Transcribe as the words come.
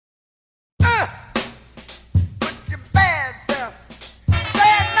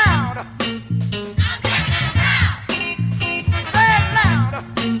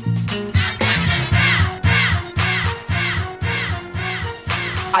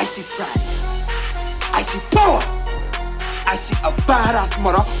I see pride. I see power. I see a badass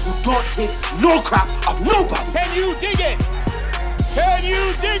mother who don't take no crap of nobody. Can you dig it? Can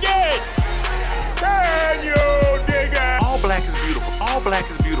you dig it? Can you dig it? All black is beautiful. All black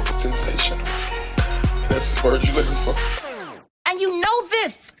is beautiful. Sensational. That's the word you're looking for. And you know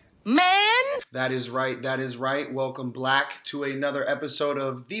this, man. That is right. That is right. Welcome back to another episode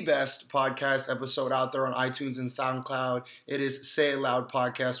of the best podcast episode out there on iTunes and SoundCloud. It is Say It Loud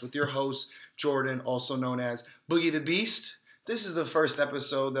Podcast with your host, Jordan, also known as Boogie the Beast. This is the first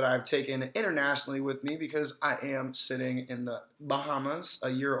episode that I've taken internationally with me because I am sitting in the Bahamas, a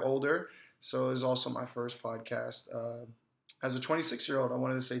year older. So it was also my first podcast. As a 26-year-old, I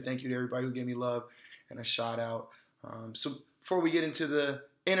wanted to say thank you to everybody who gave me love and a shout out. So before we get into the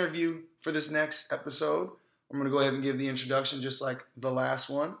interview for this next episode, I'm going to go ahead and give the introduction just like the last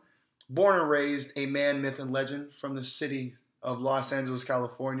one. Born and raised a man, myth, and legend from the city of Los Angeles,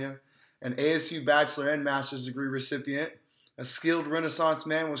 California, an ASU bachelor and master's degree recipient, a skilled Renaissance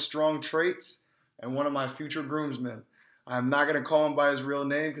man with strong traits, and one of my future groomsmen. I'm not going to call him by his real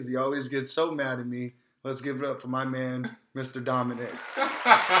name because he always gets so mad at me. Let's give it up for my man, Mr. Dominic.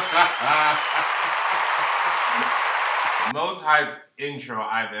 Most hype intro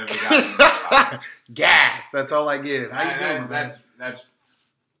I've ever gotten. Gas. That's all I get. How you doing, man? That's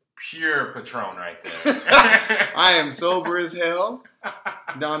pure Patron right there. I am sober as hell.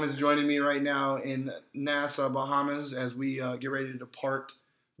 Dom is joining me right now in Nassau, Bahamas, as we get ready to depart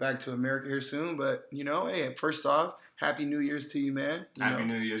back to America here soon. But, hey, first off, Happy New Year's to you, man. Happy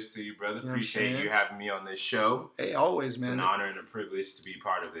New Year's to you, brother. You know Appreciate you having me on this show. Hey, always, man. It's an honor and a privilege to be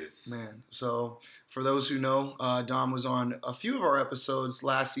part of this. Man, so for those who know, Dom was on a few of our episodes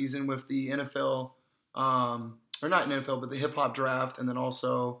last season with the NFL, or not NFL, but the hip-hop draft, and then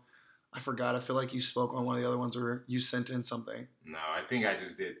also, I forgot, I feel like you spoke on one of the other ones where you sent in something. No, I think I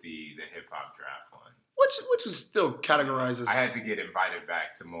just did the hip-hop draft one. Which was still categorized as... I had to get invited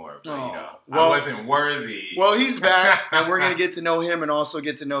back to more, but, well, I wasn't worthy. Well, he's back, and we're going to get to know him and also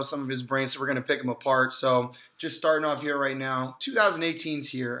get to know some of his brains, so we're going to pick him apart. So just starting off here right now, 2018's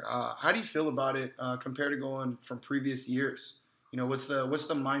here. How do you feel about it compared to going from previous years? What's the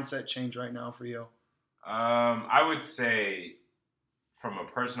mindset change right now for you? I would say, from a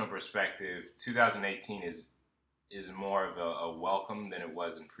personal perspective, 2018 is more of a welcome than it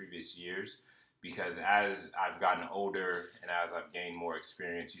was in previous years. Because as I've gotten older and as I've gained more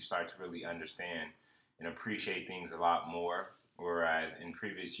experience, you start to really understand and appreciate things a lot more. Whereas in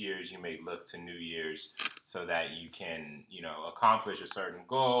previous years, you may look to New Year's so that you can, accomplish a certain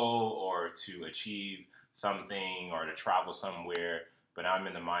goal or to achieve something or to travel somewhere. But I'm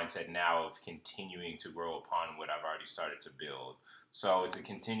in the mindset now of continuing to grow upon what I've already started to build. So it's a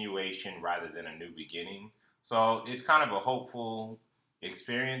continuation rather than a new beginning. So it's kind of a hopeful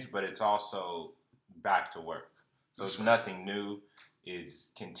experience, but it's also back to work. So it's nothing new. It's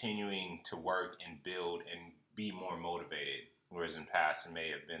continuing to work and build and be more motivated. Whereas in past, it may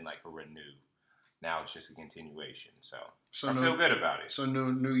have been like a renew. Now it's just a continuation. So I feel good about it. So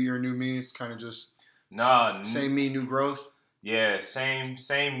new year, new me. It's kind of just same me, new growth. Yeah, same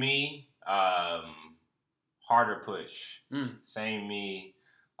me. Harder push. Same me.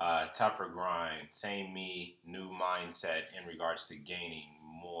 Tougher grind, same me, new mindset in regards to gaining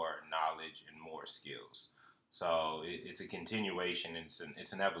more knowledge and more skills. So it's a continuation. It's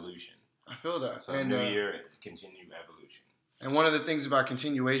an evolution. I feel that. So new year, continue evolution. And one of the things about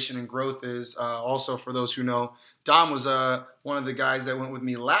continuation and growth is also for those who know, Dom was one of the guys that went with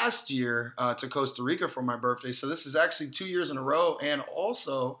me last year to Costa Rica for my birthday. So this is actually 2 years in a row. And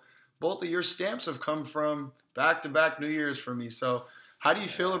also, both of your stamps have come from back-to-back New Year's for me. So how do you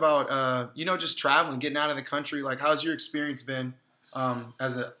feel about, just traveling, getting out of the country? Like, how's your experience been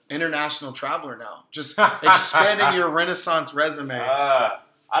as an international traveler now? Just expanding your Renaissance resume. I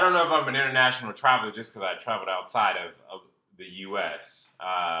don't know if I'm an international traveler just because I traveled outside of the U.S.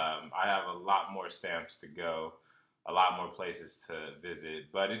 I have a lot more stamps to go, a lot more places to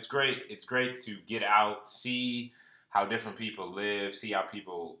visit. But it's great. It's great to get out, see how different people live, see how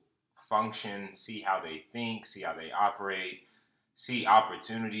people function, see how they think, see how they operate. See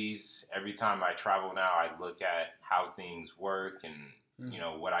opportunities. Every time I travel now, I look at how things work and,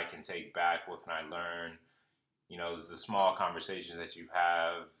 what I can take back, what can I learn. There's the small conversations that you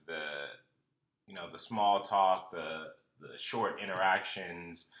have, the small talk, the short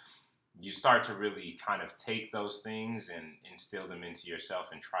interactions. You start to really kind of take those things and instill them into yourself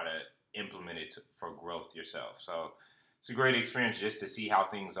and try to implement it for growth yourself. So it's a great experience just to see how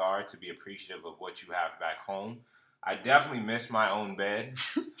things are, to be appreciative of what you have back home. I definitely miss my own bed,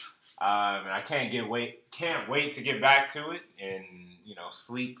 and I can't wait to get back to it and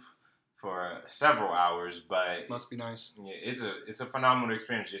sleep for several hours, but Must be nice. yeah, it's a phenomenal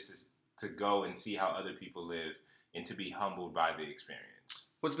experience just to go and see how other people live and to be humbled by the experience.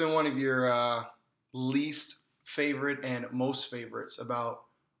 What's been one of your least favorite and most favorites about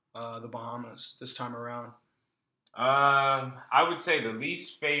the Bahamas this time around? I would say the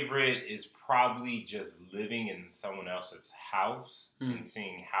least favorite is probably just living in someone else's house and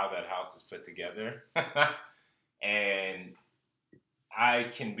seeing how that house is put together. And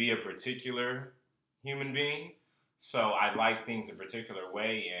I can be a particular human being, so I like things a particular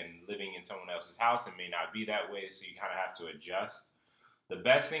way, and living in someone else's house, it may not be that way, so you kind of have to adjust. The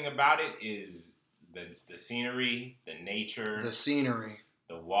best thing about it is the scenery, the nature. The scenery.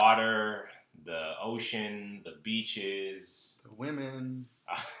 The water, the ocean, the beaches. The women.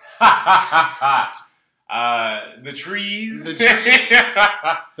 The trees. The trees.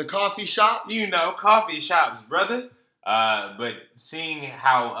 The coffee shops. You know, coffee shops, brother. But seeing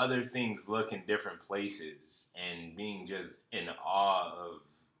how other things look in different places and being just in awe of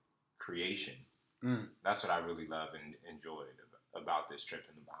creation. That's what I really love and enjoyed about this trip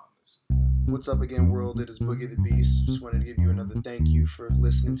in the Bahamas. What's up again, world? It is Boogie the Beast. Just wanted to give you another thank you for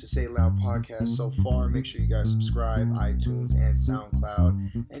listening to Say Loud Podcast so far. Make sure you guys subscribe, iTunes and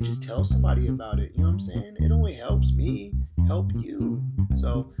SoundCloud, and just tell somebody about it. You know what I'm saying? It only helps me help you.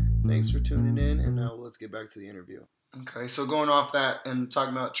 So thanks for tuning in, and now let's get back to the interview. Okay, so going off that and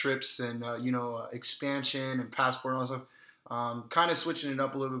talking about trips and expansion and passport and all that stuff, kind of switching it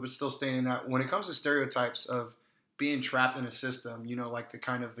up a little bit, but still staying in that. When it comes to stereotypes of being trapped in a system, like the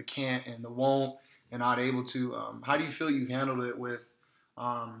kind of the can't and the won't and not able to, how do you feel you've handled it with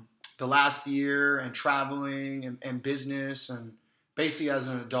the last year and traveling and business and basically as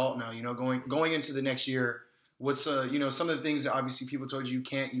an adult now, going into the next year? What's some of the things that obviously people told you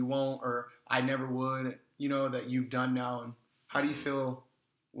can't, you won't, or I never would, that you've done now, and how do you feel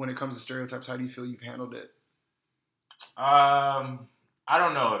when it comes to stereotypes? How do you feel you've handled it? I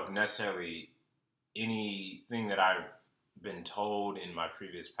don't know if necessarily anything that I've been told in my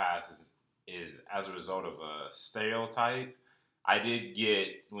previous past is as a result of a stereotype. I did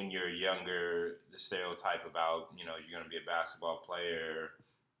get, when you're younger, the stereotype about, you're going to be a basketball player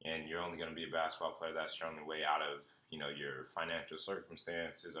and you're only going to be a basketball player. That's your only way out of, your financial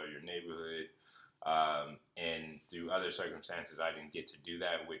circumstances or your neighborhood. And through other circumstances, I didn't get to do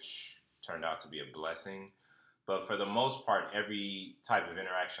that, which turned out to be a blessing. But for the most part, every type of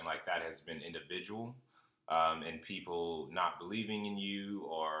interaction like that has been individual, and people not believing in you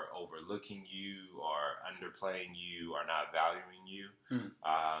or overlooking you or underplaying you or not valuing you,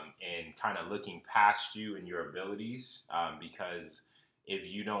 and kind of looking past you and your abilities, because if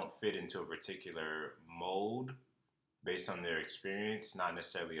you don't fit into a particular mold based on their experience, not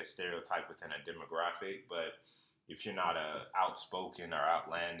necessarily a stereotype within a demographic, but if you're not outspoken or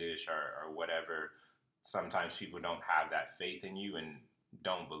outlandish or whatever, sometimes people don't have that faith in you and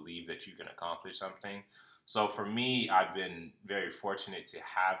don't believe that you can accomplish something. So for me, I've been very fortunate to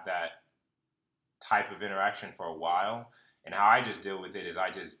have that type of interaction for a while. And how I just deal with it is I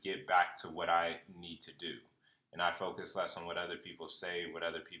just get back to what I need to do. And I focus less on what other people say, what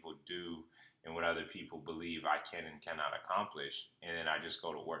other people do, and what other people believe I can and cannot accomplish. And then I just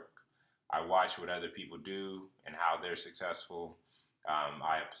go to work. I watch what other people do and how they're successful.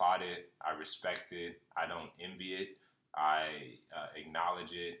 I applaud it. I respect it. I don't envy it. I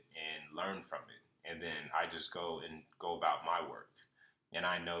acknowledge it and learn from it. And then I just go about my work. And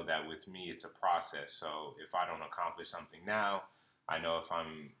I know that with me, it's a process. So if I don't accomplish something now, I know if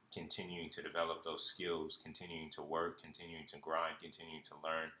I'm continuing to develop those skills, continuing to work, continuing to grind, continuing to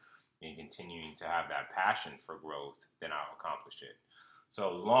learn, and continuing to have that passion for growth, then I'll accomplish it.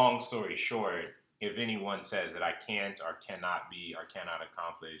 So long story short, if anyone says that I can't or cannot be or cannot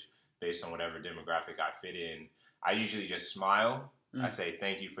accomplish based on whatever demographic I fit in, I usually just smile. I say,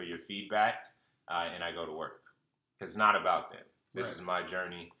 thank you for your feedback, and I go to work. Because it's not about them. This is my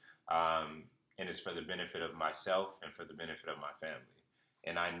journey, and it's for the benefit of myself and for the benefit of my family.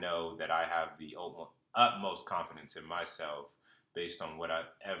 And I know that I have the utmost confidence in myself based on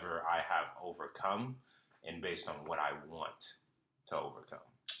whatever I have overcome and based on what I want to overcome.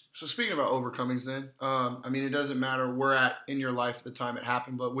 So speaking about overcomings then, it doesn't matter where at in your life at the time it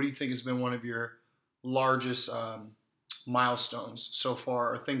happened, but what do you think has been one of your largest milestones so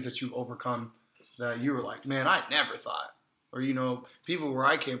far, or things that you've overcome that you were like, man, I never thought, or, people where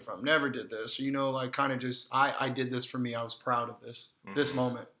I came from never did this, or, kind of just, I did this for me. I was proud of this, this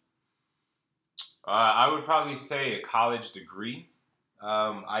moment. I would probably say a college degree.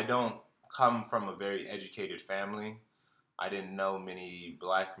 I don't come from a very educated family. I didn't know many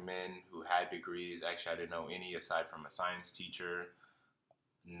black men who had degrees. Actually, I didn't know any aside from a science teacher.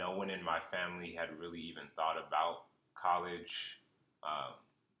 no one in my family had really even thought about college.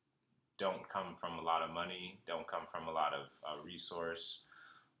 Don't come from a lot of money, don't come from a lot of resource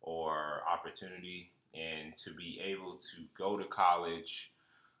or opportunity. And to be able to go to college,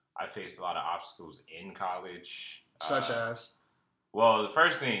 I faced a lot of obstacles in college. Such as? Well, the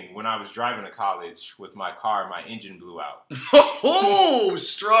first thing, when I was driving to college with my car, my engine blew out. Oh,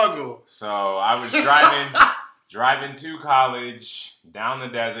 struggle. So I was driving to college down the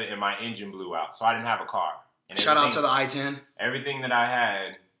desert, and my engine blew out. So I didn't have a car. And shout out to the I-10. Everything that I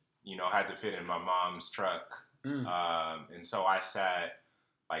had, had to fit in my mom's truck. And so I sat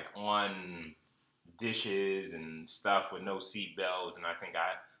like on dishes and stuff with no seatbelt, and I think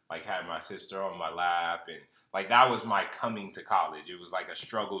I like had my sister on my lap, and like that was my coming to college. It was like a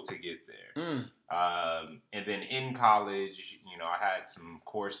struggle to get there. And then in college, I had some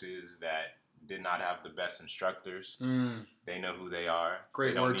courses that did not have the best instructors. They know who they are. Great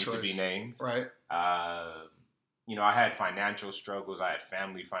they don't word need choice. to be named. Right. I had financial struggles. I had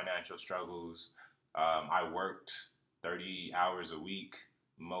family financial struggles. I worked 30 hours a week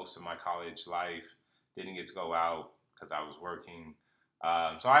most of my college life. Didn't get to go out because I was working.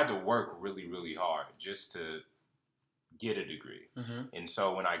 So I had to work really, really hard just to get a degree. And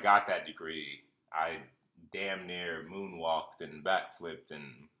so when I got that degree, I damn near moonwalked and backflipped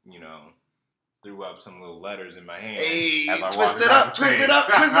and, threw up some little letters in my hand. Hey, as I twist walked it down up, the twist stage. it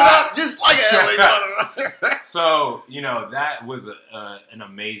up, twist it up, just like an LA. So, that was an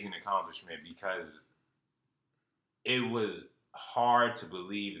amazing accomplishment because it was hard to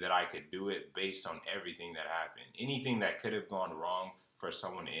believe that I could do it based on everything that happened. Anything that could have gone wrong for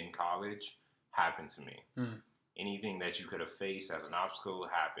someone in college happened to me. Anything that you could have faced as an obstacle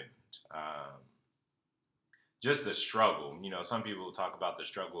happened. Just the struggle. Some people talk about the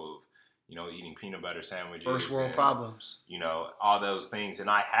struggle of, eating peanut butter sandwiches. First world problems. All those things. And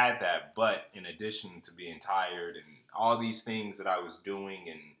I had that, but in addition to being tired and all these things that I was doing,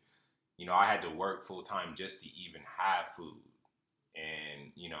 and, I had to work full time just to even have food.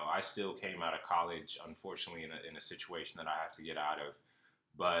 And, I still came out of college, unfortunately, in a situation that I have to get out of.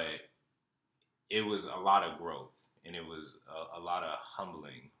 But it was a lot of growth, and it was a lot of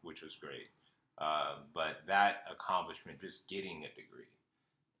humbling, which was great. But that accomplishment, just getting a degree,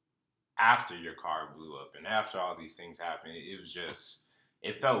 after your car blew up and after all these things happened,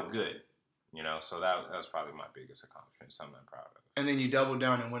 it felt good, so that was probably my biggest accomplishment, something I'm proud of. And then you doubled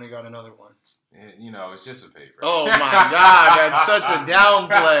down and went and got another one. It's just a paper. Oh my God, that's such a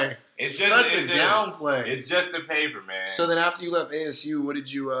downplay. It's just such a downplay. It's just a paper, man. So then after you left ASU, what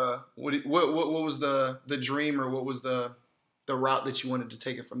did you, what was the dream, or what was the route that you wanted to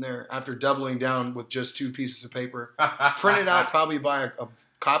take it from there after doubling down with just 2 pieces of paper, printed out probably by a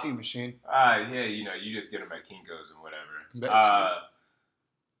copy machine? Yeah, you just get them at Kinko's and whatever.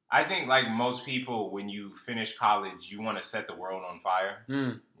 I think like most people, when you finish college, you want to set the world on fire.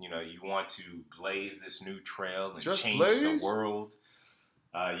 You want to blaze this new trail and Just change blaze? the world.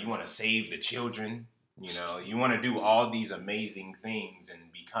 You want to save the children. You want to do all these amazing things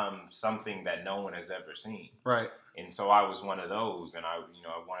and become something that no one has ever seen. Right. And so I was one of those, and I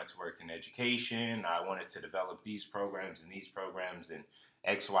wanted to work in education. I wanted to develop these programs and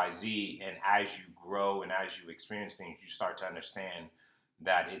X, Y, Z. And as you grow and as you experience things, you start to understand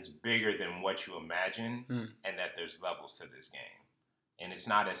that it's bigger than what you imagine, and that there's levels to this game. And it's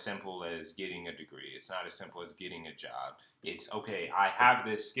not as simple as getting a degree. It's not as simple as getting a job. It's, okay, I have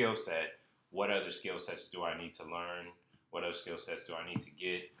this skill set. What other skill sets do I need to learn? What other skill sets do I need to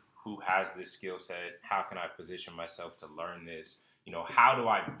get? Who has this skill set? How can I position myself to learn this? How do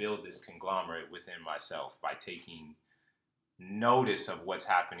I build this conglomerate within myself by taking notice of what's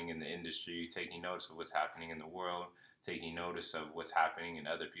happening in the industry, taking notice of what's happening in the world, taking notice of what's happening in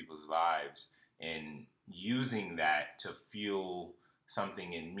other people's lives, and using that to fuel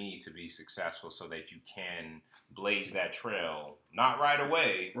something in me to be successful so that you can blaze that trail, not right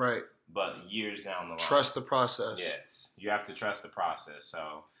away, right, but years down the line. Trust the process. Yes, you have to trust the process.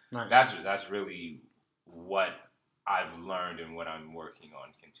 So nice. That's really what I've learned and what I'm working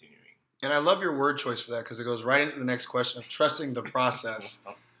on continuing. And I love your word choice for that, because it goes right into the next question of trusting the process.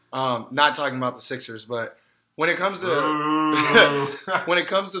 Not talking about the Sixers, but when it comes to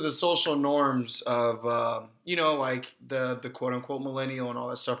the social norms of like the quote unquote millennial and all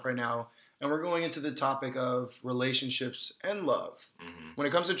that stuff right now, and we're going into the topic of relationships and love. When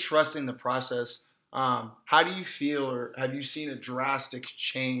it comes to trusting the process, how do you feel, or have you seen a drastic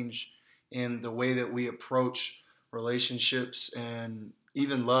change in the way that we approach relationships and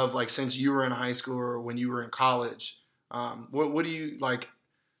even love, like since you were in high school or when you were in college? What do you like?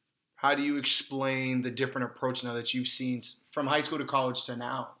 how do you explain the different approach now that you've seen from high school to college to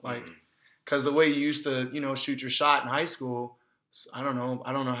now? Like, because the way you used to, shoot your shot in high school, I don't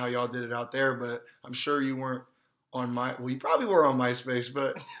know how y'all did it out there, but I'm sure you weren't you probably were on MySpace,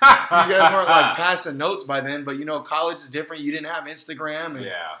 but you guys weren't like passing notes by then. But college is different. You didn't have Instagram, and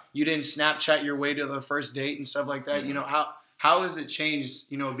you didn't Snapchat your way to the first date and stuff like that. How has it changed?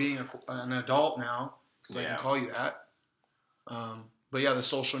 Being an adult now, because I can call you that. But yeah, the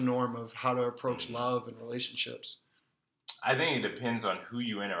social norm of how to approach love and relationships. I think it depends on who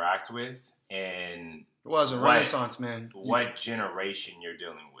you interact with and as a Renaissance man, what generation you're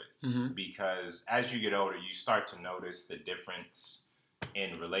dealing with. Mm-hmm. Because as you get older, you start to notice the difference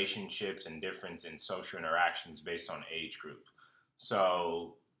in relationships and difference in social interactions based on age group.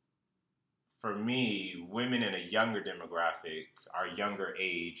 So for me, women in a younger demographic, our younger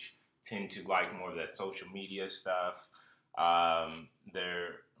age, tend to like more of that social media stuff.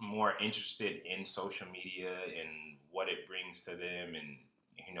 They're more interested in social media and what it brings to them and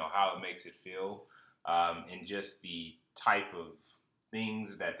how it makes it feel, and just the type of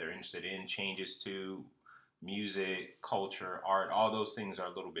things that they're interested in changes to music, culture, art. All those things are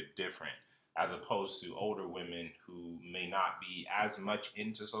a little bit different as opposed to older women who may not be as much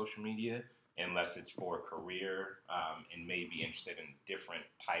into social media unless it's for a career, and may be interested in different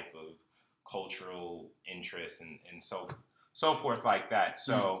type of cultural interests and so forth like that.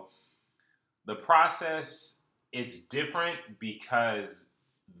 So the process, it's different because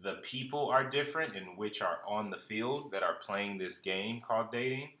the people are different in which are on the field that are playing this game called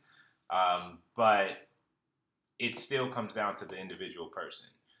dating. But it still comes down to the individual person,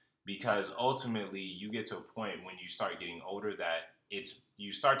 because ultimately you get to a point when you start getting older that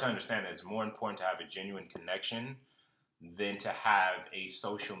you start to understand that it's more important to have a genuine connection than to have a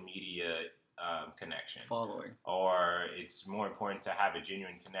social media connection. Following. Or it's more important to have a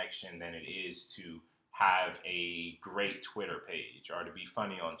genuine connection than it is to have a great Twitter page, or to be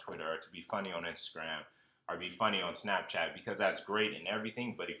funny on Twitter, or to be funny on Instagram, or be funny on Snapchat, because that's great and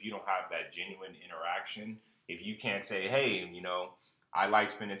everything. But if you don't have that genuine interaction, if you can't say, hey, I like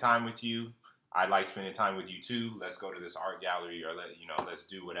spending time with you, I like spending time with you too, let's go to this art gallery, or let's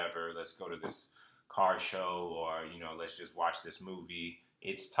do whatever, let's go to this car show, or let's just watch this movie.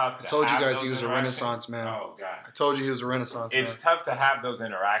 It's tough to have. I told you guys he was a Renaissance man. Oh, God. I told you he was a Renaissance man. It's tough to have those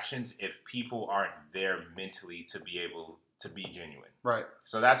interactions if people aren't there mentally to be able to be genuine. Right.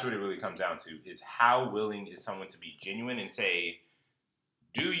 So that's what it really comes down to, is how willing is someone to be genuine and say,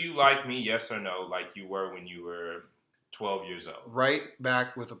 do you like me, yes or no, like you were when you were 12 years old? Right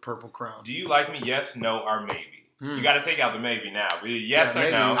back with a purple crown. Do you like me, yes, no, or maybe? You got to take out the maybe now. Yes or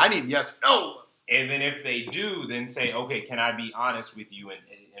maybe. no. I need yes, no. And then if they do, then say, okay, can I be honest with you and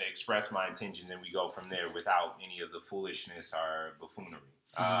express my intentions, and we go from there without any of the foolishness or buffoonery.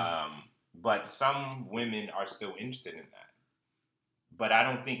 But some women are still interested in that. But I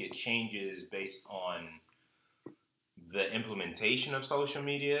don't think it changes based on the implementation of social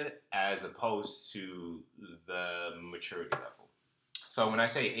media as opposed to the maturity level. So when I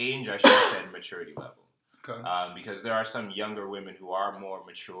say age, I should have said maturity level. Okay. Because there are some younger women who are more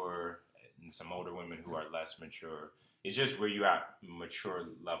mature and some older women who are less mature. It's just where you're at mature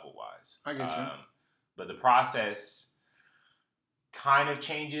level-wise. I get you. But the process kind of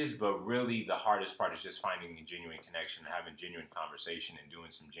changes, but really the hardest part is just finding a genuine connection, having genuine conversation, and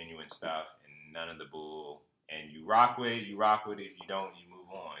doing some genuine stuff, and none of the bull. And you rock with it. If you don't, you move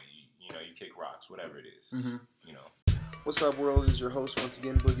on. You kick rocks, whatever it is. What's up, world? It is your host once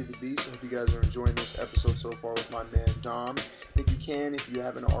again, Boogie the Beast. I hope you guys are enjoying this episode so far with my man Dom. If you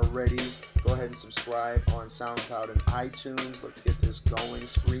haven't already, go ahead and subscribe on SoundCloud and iTunes. Let's get this going.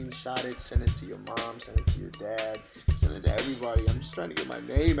 Screenshot it, send it to your mom, send it to your dad, send it to everybody. I'm just trying to get my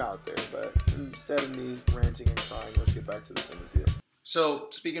name out there, but instead of me ranting and crying, let's get back to this interview. So,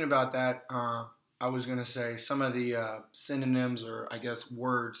 speaking about that, I was going to say some of the synonyms, or I guess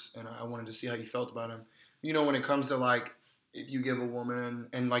words, and I wanted to see how you felt about them. When it comes to, like, if you give a woman,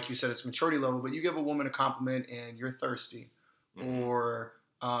 and like you said, it's maturity level, but you give a woman a compliment and you're thirsty, or,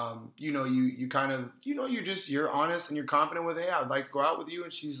 you kind of, you're honest and you're confident with, hey, I'd like to go out with you.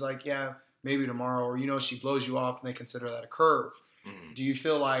 And she's like, yeah, maybe tomorrow. Or, she blows you off and they consider that a curve. Do you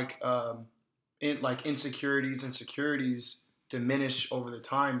feel like, insecurities and securities diminish over the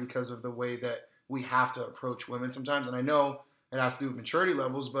time because of the way that we have to approach women sometimes? And I know it has to do with maturity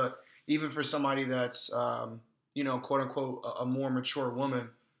levels, but even for somebody that's, quote unquote, a more mature woman,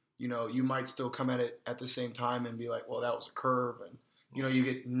 you might still come at it at the same time and be like, well, that was a curve. And, you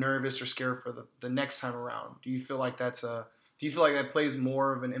get nervous or scared for the next time around. Do you feel like that plays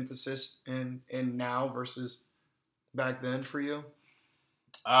more of an emphasis in now versus back then for you?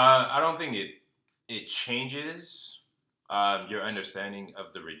 I don't think it changes. Your understanding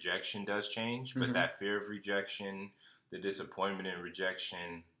of the rejection does change, but that fear of rejection, the disappointment in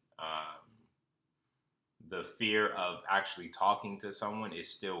rejection, the fear of actually talking to someone is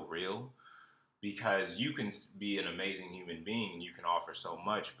still real, because you can be an amazing human being and you can offer so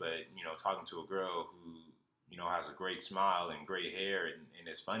much, but talking to a girl who has a great smile and great hair and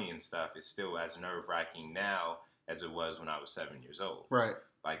is funny and stuff is still as nerve-wracking now as it was when I was 7 years old. Right.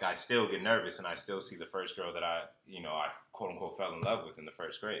 Like, I still get nervous, and I still see the first girl that I quote-unquote fell in love with in the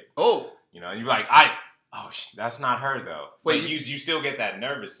first grade. Oh. And you're like, that's not her, though. Wait, but you still get that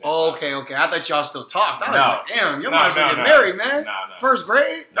nervousness. Oh, okay. I thought y'all still talked. I was like, damn, you might as well get No. married, man. No. First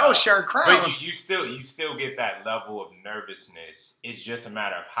grade? No, sharing crowns. But you still get that level of nervousness. It's just a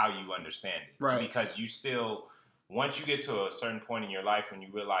matter of how you understand it. Right. Because you still, once you get to a certain point in your life when you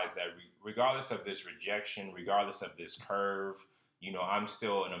realize that regardless of this rejection, regardless of this curve, I'm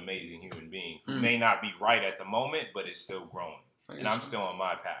still an amazing human being who may not be right at the moment, but is still growing. And I'm still on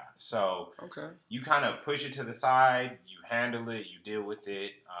my path. So you kind of push it to the side, you handle it, you deal with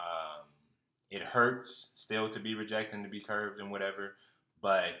it. It hurts still to be rejected and to be curved and whatever,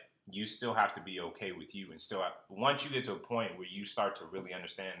 but you still have to be okay with you. And still, once you get to a point where you start to really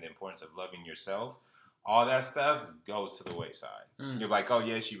understand the importance of loving yourself, all that stuff goes to the wayside. You're like, oh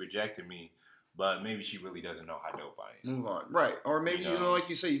yeah, she rejected me, but maybe she really doesn't know how dope I am. Move on. Right. Or maybe, like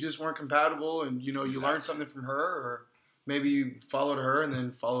you say, you just weren't compatible and, you learned something from her, or maybe you followed her and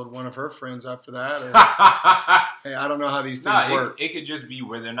then followed one of her friends after that. Or, hey, I don't know how these things work. It could just be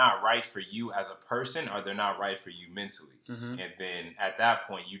where they're not right for you as a person, or they're not right for you mentally. And then at that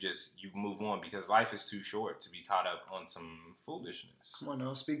point, you move on, because life is too short to be caught up on some foolishness. Come on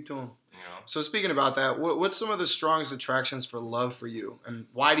now, speak to him. So speaking about that, what's some of the strongest attractions for love for you? And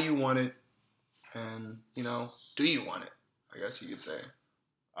why do you want it? And, do you want it? I guess you could say.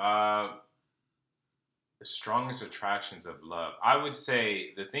 The strongest attractions of love. I would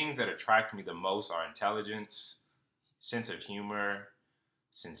say the things that attract me the most are intelligence, sense of humor,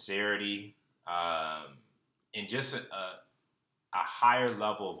 sincerity, and just a higher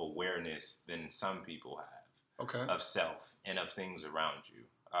level of awareness than some people have of self and of things around you.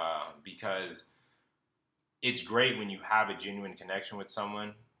 Because it's great when you have a genuine connection with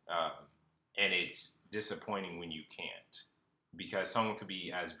someone, and it's disappointing when you can't. Because someone could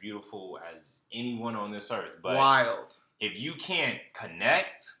be as beautiful as anyone on this earth. But wild. If you can't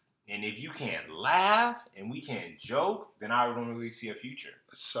connect, and if you can't laugh, and we can't joke, then I don't really see a future.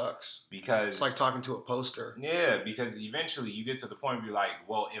 It sucks. Because it's like talking to a poster. Yeah, because eventually you get to the point where you're like,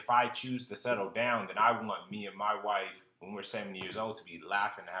 well, if I choose to settle down, then I want me and my wife, when we're 70 years old, to be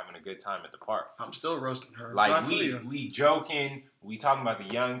laughing and having a good time at the park. I'm still roasting her. Like, we joking, we talking about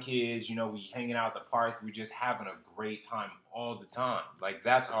the young kids, we hanging out at the park, we just having a great time all the time. Like,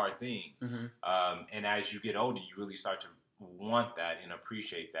 that's our thing. And as you get older, you really start to want that and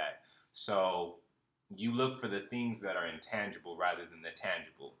appreciate that. So you look for the things that are intangible rather than the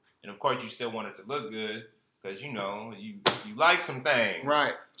tangible. And of course, you still want it to look good, because you like some things.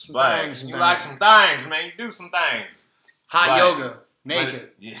 Right. You like some things, man. You do some things. Hot yoga.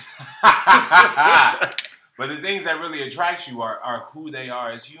 Naked. But the things that really attract you are who they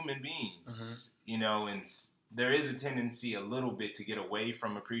are as human beings. And there is a tendency a little bit to get away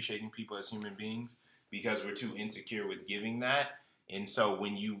from appreciating people as human beings, because we're too insecure with giving that. And so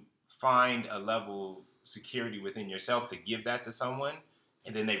when you find a level of security within yourself to give that to someone,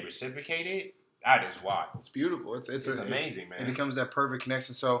 and then they reciprocate it, that is wild. It's beautiful. It's amazing, man. It becomes that perfect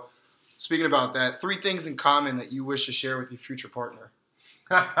connection. So, speaking about that, 3 things in common that you wish to share with your future partner.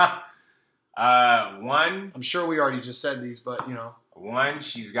 One. I'm sure we already just said these, but One,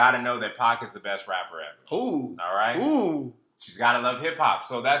 she's got to know that Pac is the best rapper ever. Ooh. All right? Ooh. She's got to love hip-hop.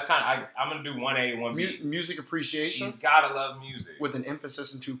 So that's kind of, I'm going to do 1A, 1B. Music appreciation? She's got to love music. With an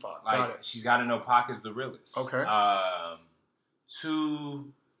emphasis in Tupac. Like, got it. She's got to know Pac is the realest. Okay.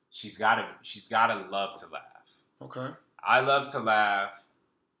 2, she's got to love to laugh. Okay. I love to laugh.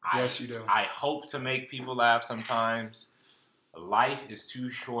 Yes, you do. I hope to make people laugh sometimes. Life is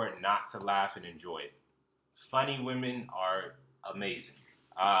too short not to laugh and enjoy it. Funny women are amazing.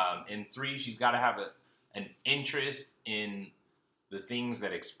 And 3, she's got to have an interest in the things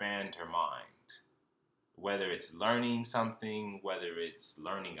that expand her mind. Whether it's learning something, whether it's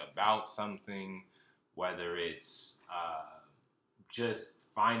learning about something, whether it's just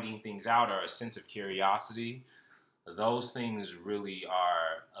finding things out, or a sense of curiosity. Those things really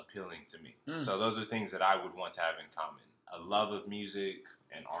are appealing to me. So those are things that I would want to have in common. A love of music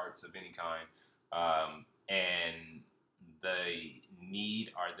and arts of any kind. And the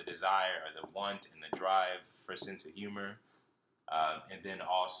need or the desire or the want and the drive for a sense of humor. and then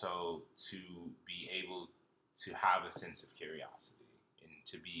also to be able to have a sense of curiosity and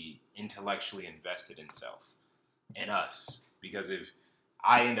to be intellectually invested in self and us. Because if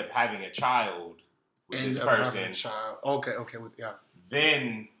I end up having a child with this person,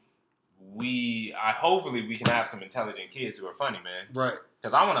 then hopefully we can have some intelligent kids who are funny, man. Right.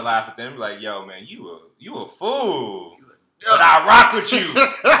 Because I want to laugh at them, like, yo, man, you a fool. But I rock with you.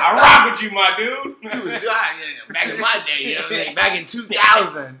 I rock with you, my dude. He was back in my day, you know what I mean? Back in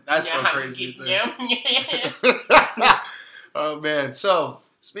 2000. That's so crazy. Oh, man. So,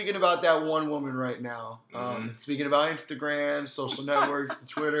 speaking about that one woman right now, speaking about Instagram, social networks,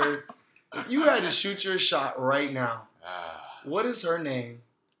 Twitter, if you had to shoot your shot right now, what is her name?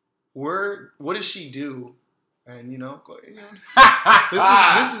 What does she do? And,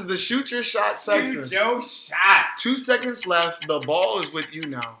 this is the shoot your shot section. Shoot your shot. 2 seconds left. The ball is with you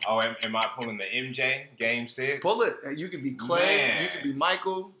now. Oh, am I pulling the MJ Game 6? Pull it. You could be Clay. Man. You could be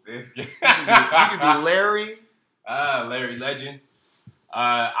Michael. You could be Larry. Larry Legend.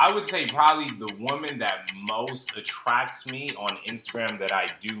 I would say probably the woman that most attracts me on Instagram that I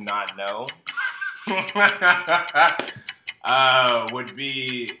do not know would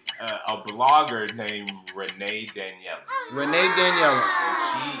be a blogger named Renee Daniela. Renee Daniela.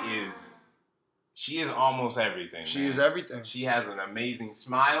 And she is almost everything. She is everything. She has an amazing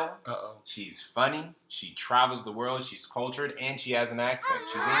smile. Uh-oh. She's funny. She travels the world. She's cultured, and she has an accent.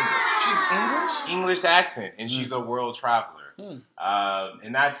 She's English. She's English? English accent, and she's a world traveler.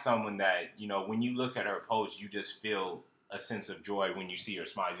 And that's someone that, when you look at her post, you just feel a sense of joy when you see her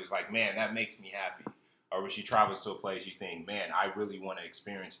smile. You're just like, man, that makes me happy. Or when she travels to a place, you think, man, I really want to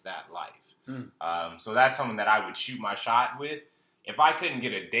experience that life. So that's someone that I would shoot my shot with. If I couldn't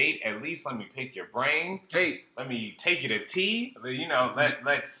get a date, at least let me pick your brain. Hey. Let me take you to tea.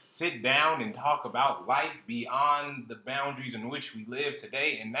 Let's sit down and talk about life beyond the boundaries in which we live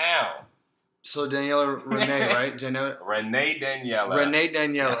today and now. So Daniela Renee, right? Renee Daniela. Renee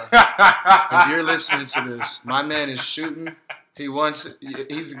Daniela. If you're listening to this, my man is shooting.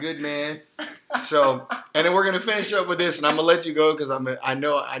 He's a good man. So, and then we're gonna finish up with this, and I'm gonna let you go because I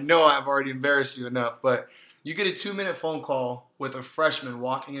know I've already embarrassed you enough. But you get a 2-minute phone call with a freshman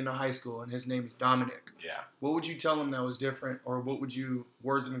walking into high school, and his name is Dominic. Yeah. What would you tell him that was different, or what would you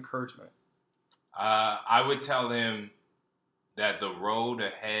words of encouragement? I would tell him that the road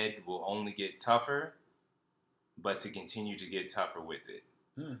ahead will only get tougher, but to continue to get tougher with it,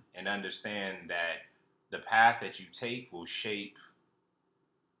 and understand that the path that you take will shape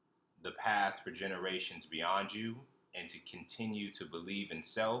the path for generations beyond you, and to continue to believe in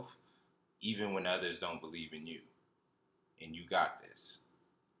self even when others don't believe in you. And you got this.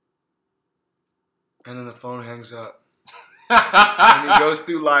 And then the phone hangs up. And he goes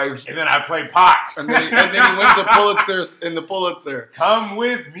through life. And then I play Pac. And then he wins the Pulitzer. Come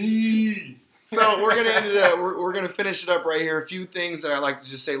with me. So we're gonna end it up. We're gonna finish it up right here. A few things that I like to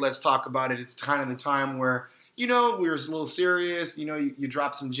just say. Let's talk about it. It's kind of the time where we were a little serious. You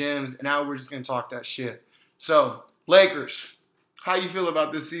drop some gems, and now we're just gonna talk that shit. So Lakers, how you feel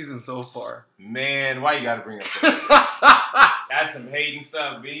about this season so far? Man, why you gotta bring up that? That's some hating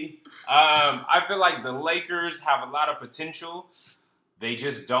stuff, B. I feel like the Lakers have a lot of potential. They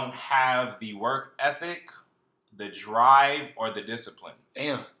just don't have the work ethic, the drive, or the discipline.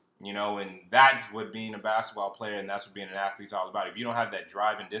 Damn. And that's what being a basketball player and that's what being an athlete's all about. If you don't have that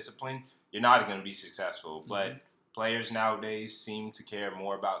drive and discipline, you're not going to be successful. Mm-hmm. But players nowadays seem to care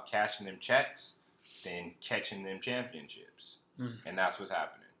more about cashing them checks than catching them championships. And that's what's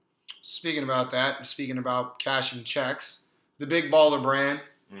happening. Speaking about cashing checks, the Big Baller brand,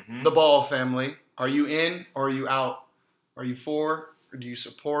 the Ball family, are you in or are you out? Are you for or do you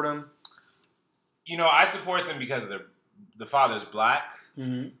support them? I support them because the father's black.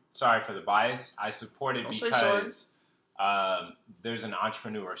 Mm-hmm. Sorry for the bias. I support it because there's an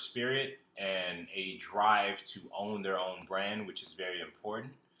entrepreneur spirit and a drive to own their own brand, which is very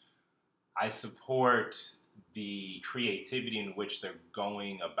important. I support the creativity in which they're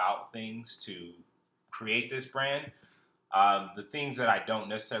going about things to create this brand. The things that I don't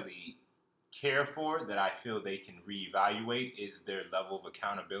necessarily care for, that I feel they can reevaluate, is their level of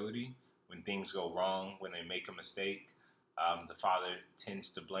accountability when things go wrong, when they make a mistake. The father tends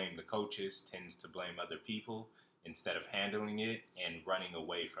to blame the coaches, tends to blame other people instead of handling it and running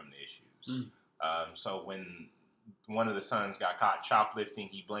away from the issues. So when one of the sons got caught shoplifting,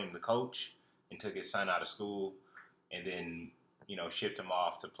 he blamed the coach and took his son out of school and then, shipped him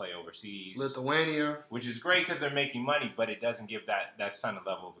off to play overseas. Lithuania. Which is great because they're making money, but it doesn't give that son a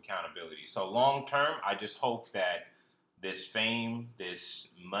level of accountability. So long term, I just hope that this fame, this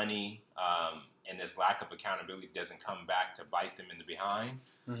money, and this lack of accountability doesn't come back to bite them in the behind.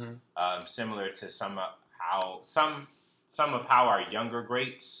 Mm-hmm. Similar to some of how our younger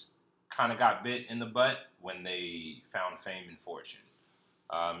greats kind of got bit in the butt when they found fame and fortune.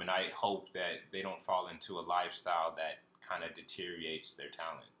 And I hope that they don't fall into a lifestyle that kind of deteriorates their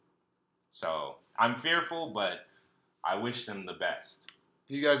talent. So I'm fearful, but I wish them the best.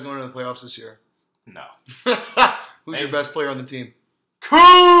 You guys going to the playoffs this year? No. Who's your best player on the team?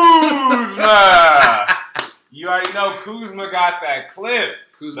 Kuzma! You already know Kuzma got that clip.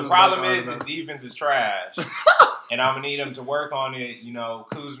 Kuzma's the problem is his defense is trash. And I'm going to need him to work on it. You know,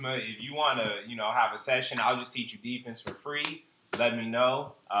 Kuzma, if you want to, have a session, I'll just teach you defense for free. Let me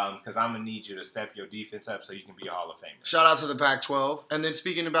know, because I'm going to need you to step your defense up so you can be a Hall of Famer. Shout out to the Pac-12. And then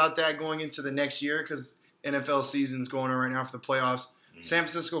speaking about that, going into the next year, because NFL season's going on right now for the playoffs. Mm-hmm. San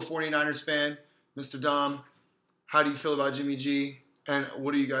Francisco 49ers fan, Mr. Dom, how do you feel about Jimmy G? And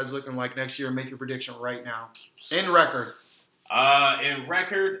what are you guys looking like next year? Make your prediction right now. In record. In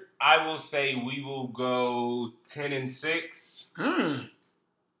record, I will say we will go 10-6.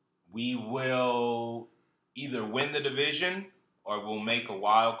 We will either win the division or we'll make a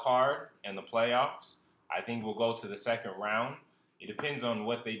wild card in the playoffs. I think we'll go to the second round. It depends on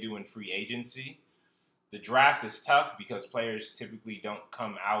what they do in free agency. The draft is tough because players typically don't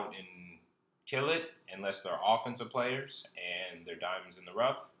come out and kill it unless they're offensive players and they're diamonds in the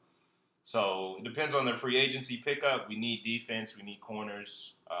rough. So it depends on their free agency pickup. We need defense. We need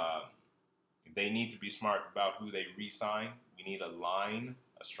corners. They need to be smart about who they re-sign. We need a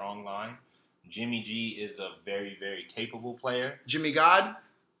strong line. Jimmy G is a very, very capable player. Jimmy God?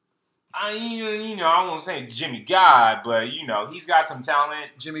 I won't say Jimmy God, but, he's got some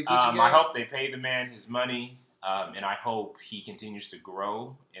talent. Jimmy Gucci I hope they pay the man his money, and I hope he continues to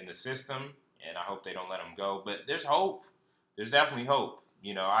grow in the system, and I hope they don't let him go. But there's hope. There's definitely hope.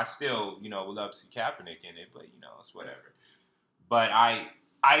 I still, would love to see Kaepernick in it, but, it's whatever. But I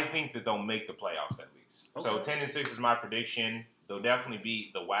think that they'll make the playoffs at least. Okay. So 10-6 is my prediction. They'll definitely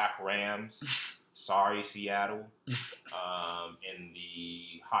beat the whack Rams. Sorry, Seattle. And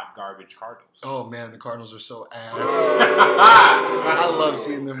the hot garbage Cardinals. Oh, man, the Cardinals are so ass. I love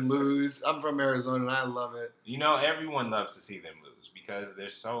seeing them lose. I'm from Arizona, and I love it. Everyone loves to see them lose because they're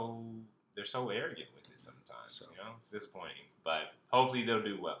so arrogant with it sometimes. It's disappointing. But hopefully they'll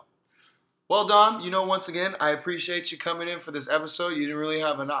do well. Well, Dom, once again, I appreciate you coming in for this episode. You didn't really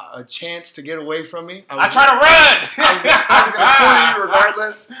have a chance to get away from me. I try to run! I was going to corner you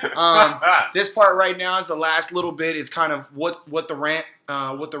regardless. This part right now is the last little bit. It's kind of what the rant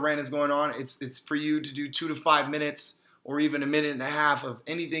is going on. It's for you to do 2 to 5 minutes or even a minute and a half of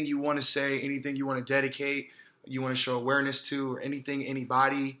anything you want to say, anything you want to dedicate, you want to show awareness to, or anything,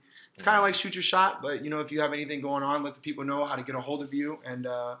 anybody. It's kind of like shoot your shot, but, if you have anything going on, let the people know how to get a hold of you. And,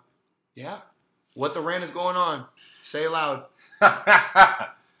 yeah, what the rant is going on. Say it loud. I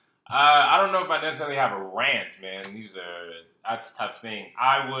don't know if I necessarily have a rant, man. That's a tough thing.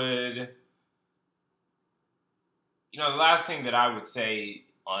 I would, the last thing that I would say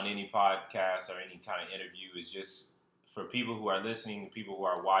on any podcast or any kind of interview is just for people who are listening, people who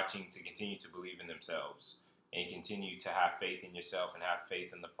are watching, to continue to believe in themselves and continue to have faith in yourself and have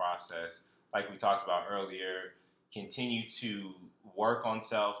faith in the process. Like we talked about earlier, continue to work on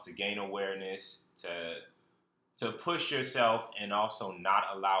self, to gain awareness, to push yourself, and also not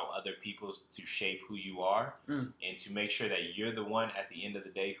allow other people to shape who you are, and to make sure that you're the one at the end of the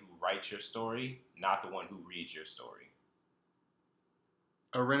day who writes your story, not the one who reads your story.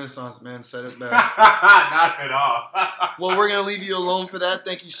 A Renaissance man said it best. Not at all. Well, we're going to leave you alone for that.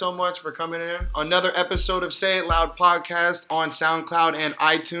 Thank you so much for coming in. Another episode of Say It Loud Podcast on SoundCloud and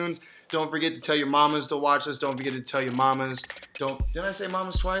iTunes. Don't forget to tell your mamas to watch us. Don't forget to tell your mamas. Did I say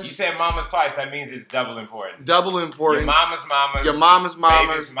mamas twice? You said mamas twice. That means it's double important. Double important. Your mama's mamas. Your mama's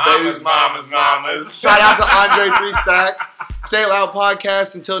mamas. Baby's mamas. Shout out to Andre 3 Stacks. Say It Loud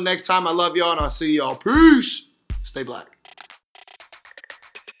Podcast. Until next time, I love y'all and I'll see y'all. Peace. Stay black.